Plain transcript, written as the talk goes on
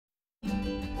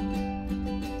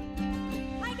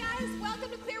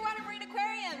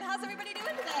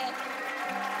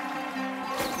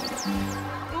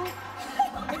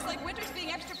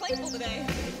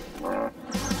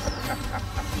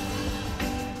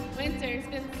Winter's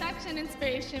been such an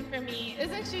inspiration for me.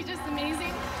 Isn't she just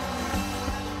amazing?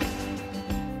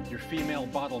 Your female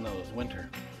bottlenose, Winter.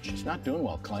 She's not doing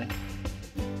well, Clay.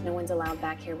 No one's allowed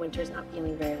back here. Winter's not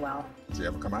feeling very well. Does he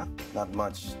ever come out? Not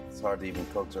much. It's hard to even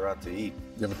coax her out to eat.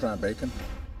 You ever try bacon?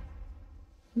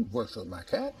 Works with my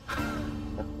cat.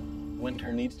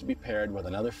 Winter needs to be paired with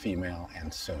another female,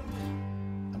 and soon.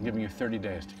 I'm giving you 30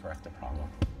 days to correct the problem.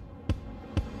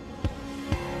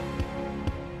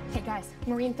 Hey guys,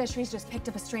 Marine Fisheries just picked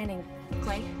up a stranding.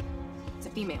 Clay, it's a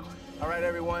female. All right,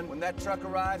 everyone. When that truck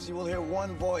arrives, you will hear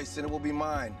one voice, and it will be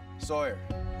mine. Sawyer,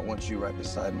 I want you right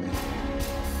beside me.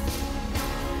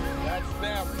 That's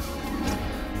them.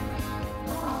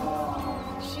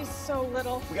 She's so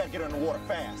little. We gotta get her in the water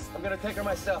fast. I'm gonna take her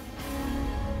myself.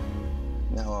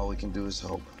 Now all we can do is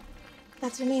hope.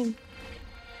 That's her name.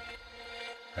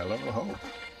 Hello, Hope.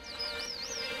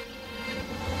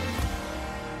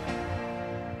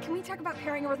 Can we talk about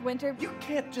pairing her with Winter? You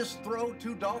can't just throw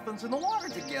two dolphins in the water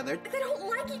together. They don't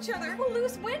like each other. We'll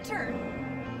lose Winter.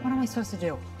 What am I supposed to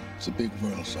do? It's a big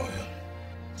world, Sawyer.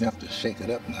 You have to shake it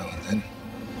up now and then.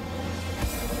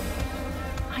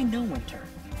 I know Winter.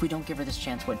 If we don't give her this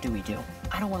chance, what do we do?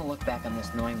 I don't want to look back on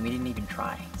this knowing we didn't even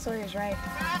try. Sawyer's right.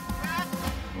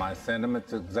 My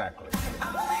sentiments exactly.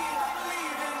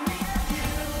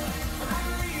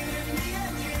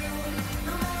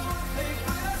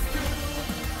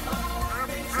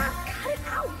 Cut it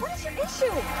out. What is your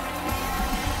issue?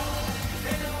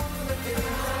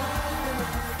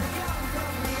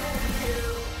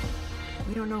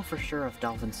 We don't know for sure if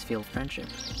dolphins feel friendship.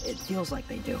 It feels like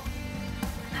they do.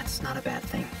 That's not a bad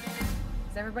thing.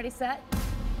 Is everybody set?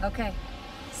 Okay.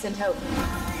 Send Hope.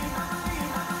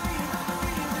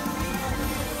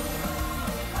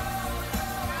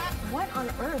 What on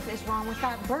earth is wrong with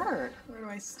that bird? Where do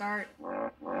I start?